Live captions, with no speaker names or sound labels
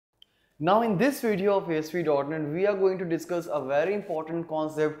Now in this video of ASP.NET, we are going to discuss a very important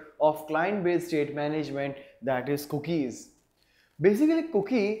concept of client-based state management, that is cookies. Basically,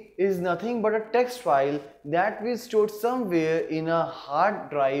 cookie is nothing but a text file that we stored somewhere in a hard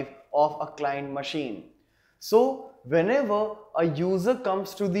drive of a client machine. So whenever a user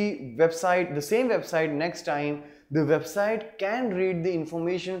comes to the website, the same website next time, the website can read the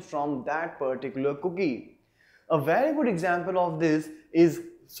information from that particular cookie. A very good example of this is,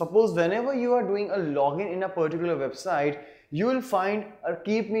 suppose whenever you are doing a login in a particular website, you will find a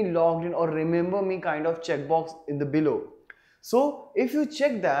keep me logged in or remember me kind of checkbox in the below. So if you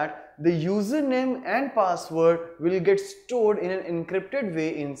check that, the username and password will get stored in an encrypted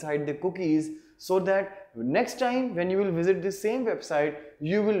way inside the cookies, so that next time when you will visit the same website,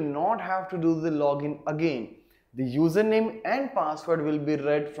 you will not have to do the login again. The username and password will be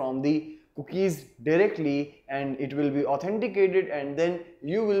read from the cookies directly and it will be authenticated, and then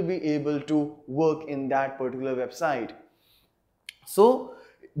you will be able to work in that particular website. So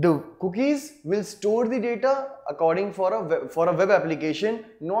the cookies will store the data according for a web application,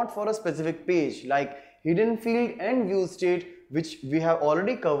 not for a specific page. Like hidden field and view state, which we have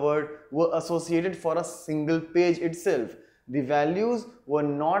already covered, were associated for a single page itself. The values were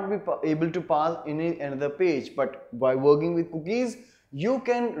not be able to pass in another page, but by working with cookies, you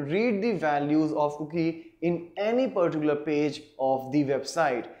can read the values of cookie in any particular page of the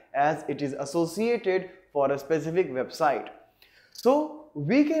website, as it is associated for a specific website. So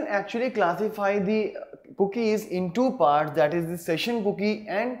we can actually classify the cookies in two parts, that is the session cookie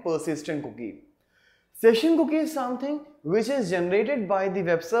and persistent cookie. Session cookie is something which is generated by the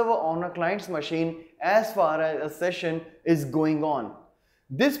web server on a client's machine as far as a session is going on.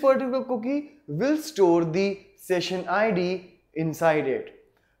 This particular cookie will store the session ID inside it.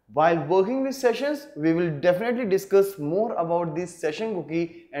 While working with sessions, we will definitely discuss more about this session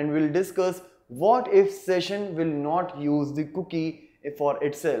cookie, and we'll discuss what if session will not use the cookie for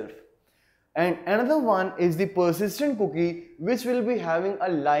itself. And another one is the persistent cookie, which will be having a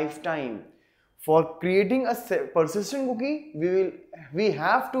lifetime. For creating a persistent cookie, we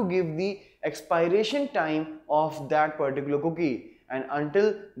have to give the expiration time of that particular cookie, and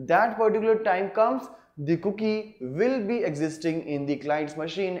until that particular time comes, the cookie will be existing in the client's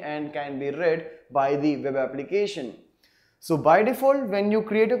machine and can be read by the web application. So by default, when you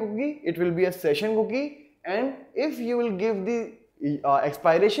create a cookie, it will be a session cookie, and if you will give the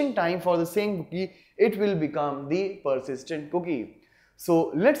expiration time for the same cookie, it will become the persistent cookie.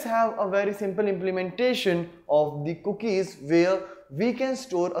 So let's have a very simple implementation of the cookies where we can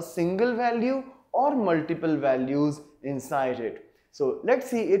store a single value or multiple values inside it. So let's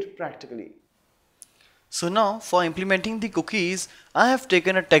see it practically. So now for implementing the cookies, I have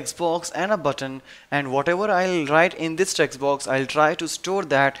taken a text box and a button, and whatever I'll write in this text box, I'll try to store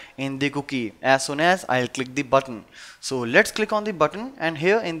that in the cookie as soon as I'll click the button. So let's click on the button, and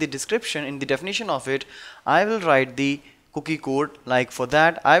here in the description, in the definition of it, I will write the cookie code. Like for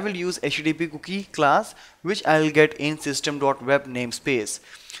that, I will use HTTP cookie class, which I'll get in system.web namespace.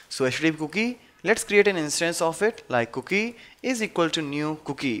 So HTTP cookie, let's create an instance of it, like cookie is equal to new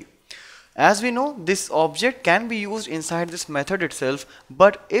cookie. As we know, this object can be used inside this method itself,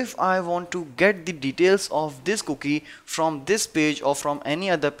 but if I want to get the details of this cookie from this page or from any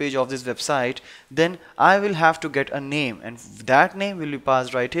other page of this website, then I will have to get a name, and that name will be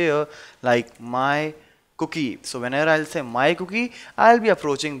passed right here, like my cookie. So whenever I'll say my cookie, I'll be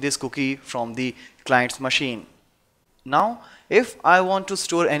approaching this cookie from the client's machine. Now if I want to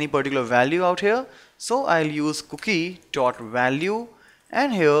store any particular value out here, so I'll use cookie.value,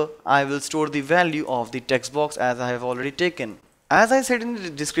 and here I will store the value of the text box as I have already taken. As I said in the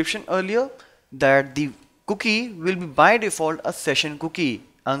description earlier, that the cookie will be by default a session cookie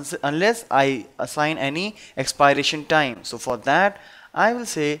unless I assign any expiration time. So for that, I will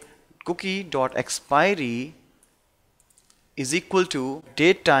say cookie.expiry is equal to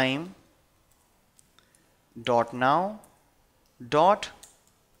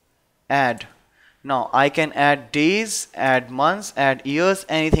datetime.now.add. Now I can add days, add months, add years,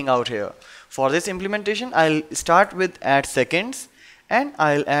 anything out here. For this implementation, I'll start with add seconds, and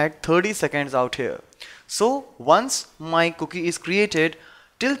I'll add 30 seconds out here. So once my cookie is created,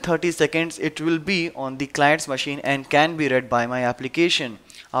 till 30 seconds it will be on the client's machine and can be read by my application.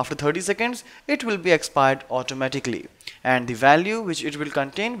 After 30 seconds, it will be expired automatically, and the value which it will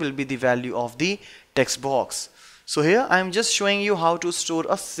contain will be the value of the text box. So here I am just showing you how to store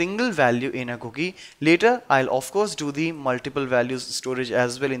a single value in a cookie. Later I'll of course do the multiple values storage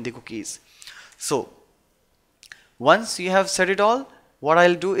as well in the cookies. So once you have set it all, what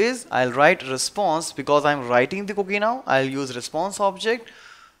I'll do is I'll write response, because I'm writing the cookie now. I'll use response object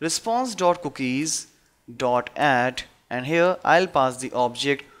response.cookies.add, and here I'll pass the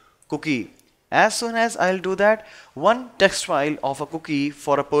object cookie. As soon as I'll do that, one text file of a cookie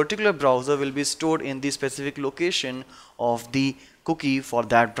for a particular browser will be stored in the specific location of the cookie for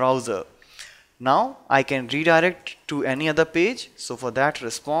that browser. Now I can redirect to any other page. So for that,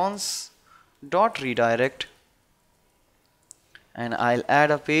 response.redirect, and I'll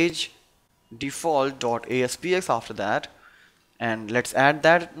add a page default.aspx after that, and let's add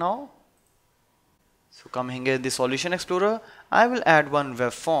that now. So coming here in the solution explorer, I will add one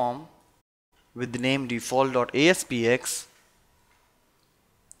web form with the name default.aspx,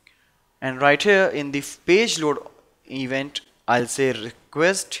 and right here in the page load event I'll say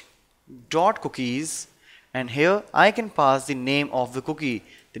request.cookies, and here I can pass the name of the cookie.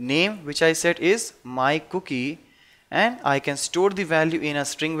 The name which I set is my cookie, and I can store the value in a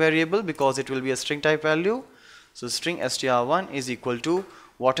string variable because it will be a string type value. So string str1 is equal to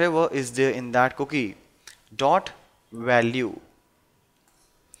whatever is there in that cookie dot value,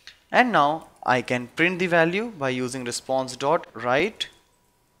 and now I can print the value by using response.write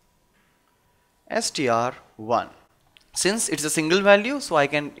str1. Since it's a single value, so I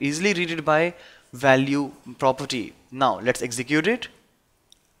can easily read it by value property. Now let's execute it,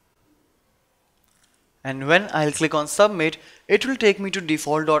 and when I'll click on submit, it will take me to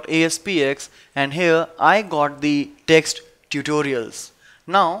default.aspx, and here I got the text tutorials.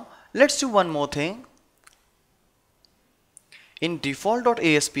 Now let's do one more thing. In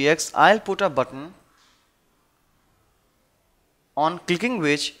default.aspx, I'll put a button on clicking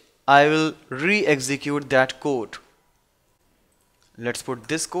which I will re-execute that code. Let's put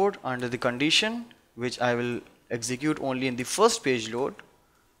this code under the condition which I will execute only in the first page load.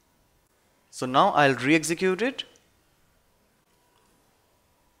 So now I'll re-execute it.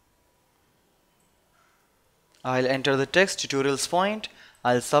 I'll enter the text Tutorialspoint.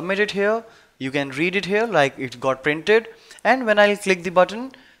 I'll submit it here. You can read it here like it got printed, and when I'll click the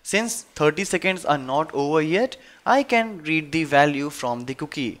button, since 30 seconds are not over yet, I can read the value from the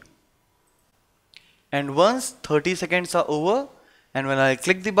cookie. And once 30 seconds are over, and when I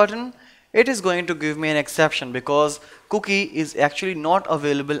click the button, it is going to give me an exception because cookie is actually not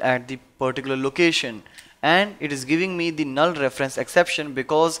available at the particular location, and it is giving me the null reference exception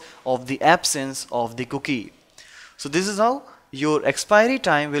because of the absence of the cookie. So this is how your expiry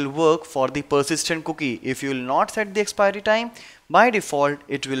time will work for the persistent cookie. If you will not set the expiry time, by default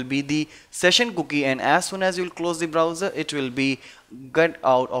it will be the session cookie, and as soon as you will close the browser, it will be get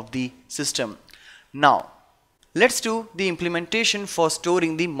out of the system. Now let's do the implementation for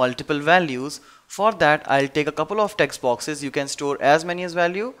storing the multiple values. For that, I'll take a couple of text boxes. You can store as many as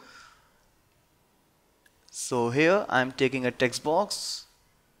value. So here I'm taking a text box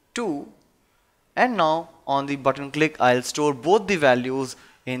 2, and now on the button click, I'll store both the values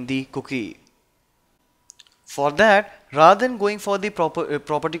in the cookie. For that, rather than going for the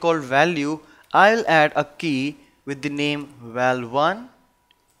property called value, I'll add a key with the name val1,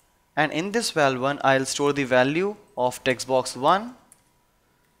 and in this val1 I'll store the value of text box 1.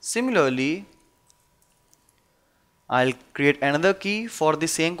 Similarly, I'll create another key for the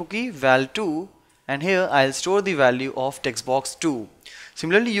same cookie val2, and here I'll store the value of text box 2.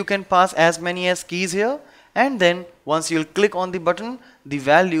 Similarly, you can pass as many as keys here, and then once you'll click on the button, the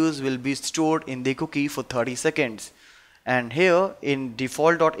values will be stored in the cookie for 30 seconds. And here in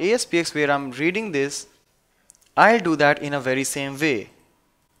default.aspx, where I'm reading this, I'll do that in a very same way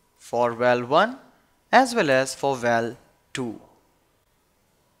for val1 as well as for val2.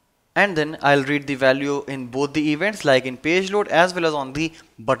 And then I'll read the value in both the events, like in page load as well as on the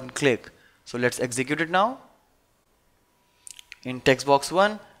button click. So let's execute it now. In text box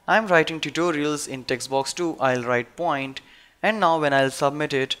 1, I'm writing tutorials. In text box 2, I'll write point, and now when I'll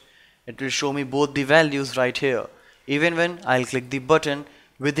submit it, it will show me both the values right here, even when I'll click the button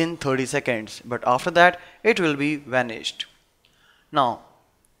within 30 seconds, but after that it will be vanished. Now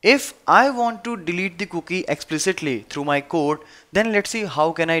if I want to delete the cookie explicitly through my code, then let's see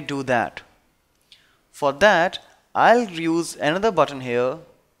how can I do that. For that, I'll use another button here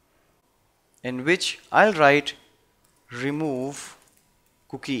in which I'll write remove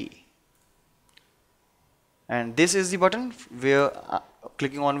cookie, and this is the button where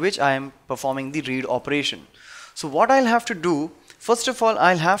clicking on which I am performing the read operation. So what I'll have to do, first of all,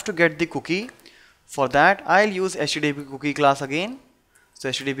 I'll have to get the cookie. For that, I'll use HTTP cookie class again. So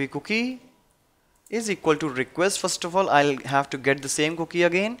HTTP cookie is equal to request. First of all, I'll have to get the same cookie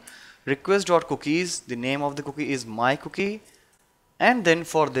again, request.cookies. The name of the cookie is my cookie, and then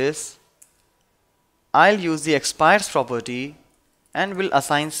for this I'll use the expires property and will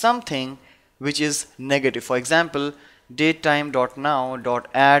assign something which is negative. For example,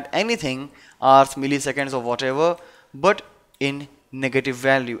 datetime.now.add anything, hours, milliseconds or whatever, but in negative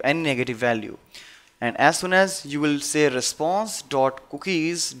value, any negative value. And as soon as you will say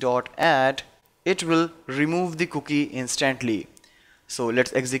response.cookies.add, it will remove the cookie instantly. So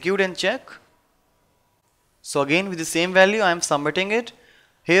let's execute and check. So again with the same value I am submitting it.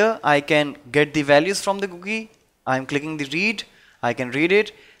 Here I can get the values from the cookie. I am clicking the read. I can read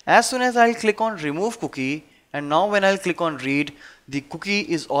it. As soon as I'll click on remove cookie, and now when I'll click on read, the cookie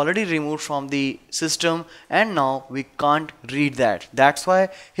is already removed from the system and now we can't read that. That's why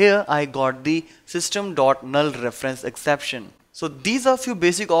here I got the system.null reference exception. So these are few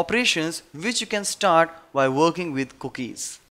basic operations which you can start by working with cookies.